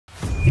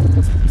So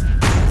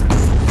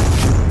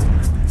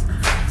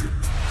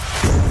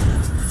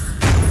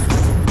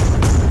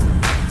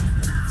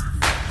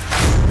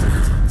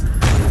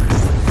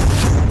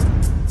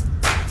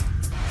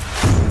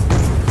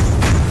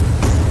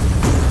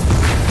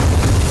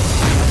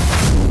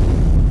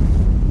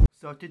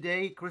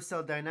today,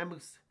 Crystal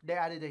Dynamics, they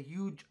added a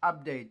huge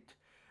update,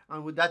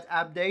 and with that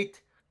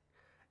update,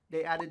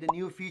 they added the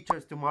new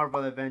features to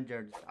Marvel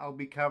Avengers. I'll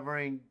be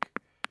covering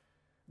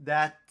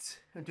that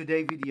in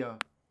today's video.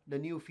 The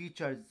new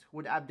features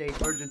with update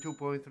version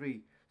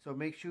 2.3. So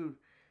make sure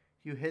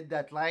you hit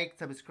that like,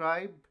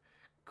 subscribe,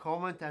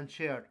 comment, and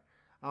share.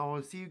 I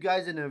will see you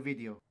guys in a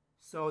video.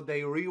 So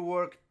they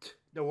reworked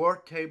the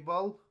word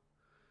table,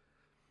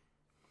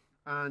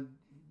 and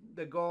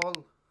the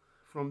goal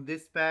from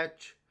this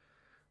patch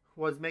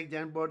was make the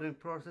onboarding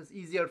process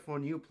easier for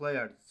new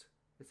players.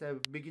 It's a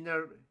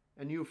beginner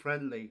and new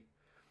friendly.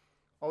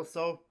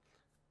 Also,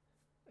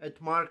 it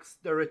marks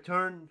the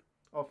return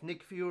of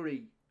Nick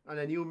Fury and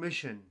a new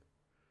mission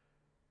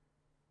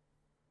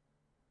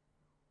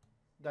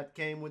that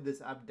came with this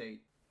update.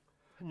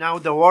 Now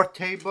the ward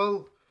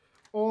table,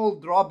 all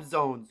drop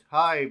zones,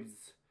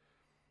 hives,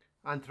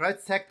 and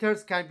threat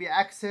sectors can be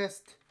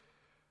accessed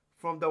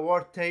from the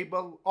ward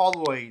table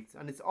always,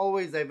 and it's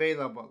always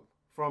available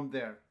from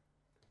there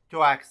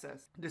to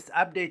access. This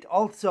update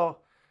also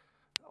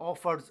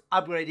offers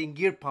upgrading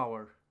gear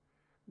power.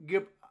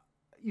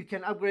 You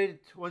can upgrade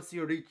it once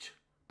you reach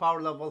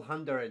power level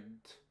 100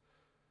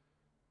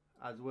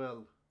 as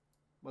well,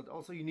 but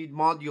also you need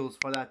modules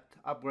for that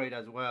upgrade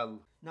as well.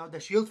 Now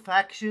the shield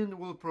faction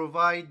will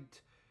provide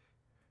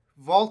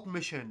vault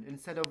mission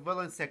instead of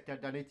villain sector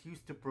that it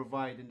used to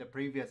provide in the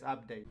previous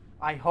update.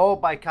 I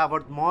hope I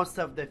covered most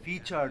of the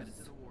features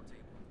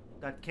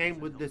that came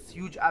with this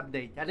huge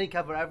update. I didn't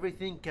cover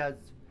everything because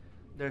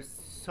there's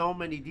so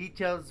many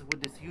details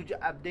with this huge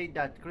update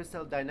that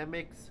Crystal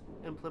Dynamics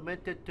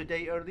implemented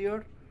today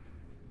earlier.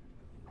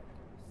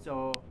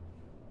 So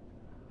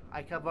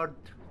I covered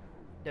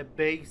the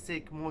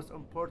basic, most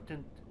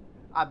important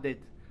update.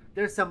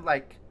 There's some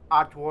like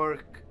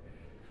artwork,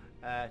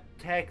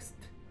 text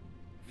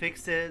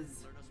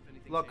fixes,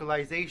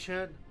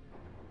 localization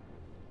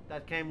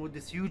that came with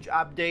this huge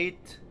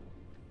update.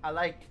 I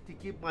like to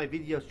keep my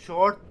videos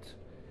short,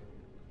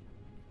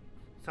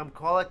 some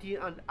quality,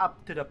 and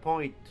up to the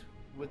point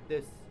with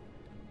this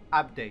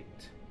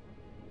update.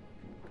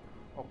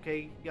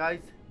 Okay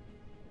guys,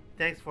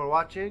 thanks for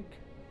watching.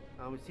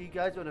 I will see you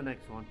guys on the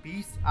next one.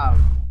 Peace out.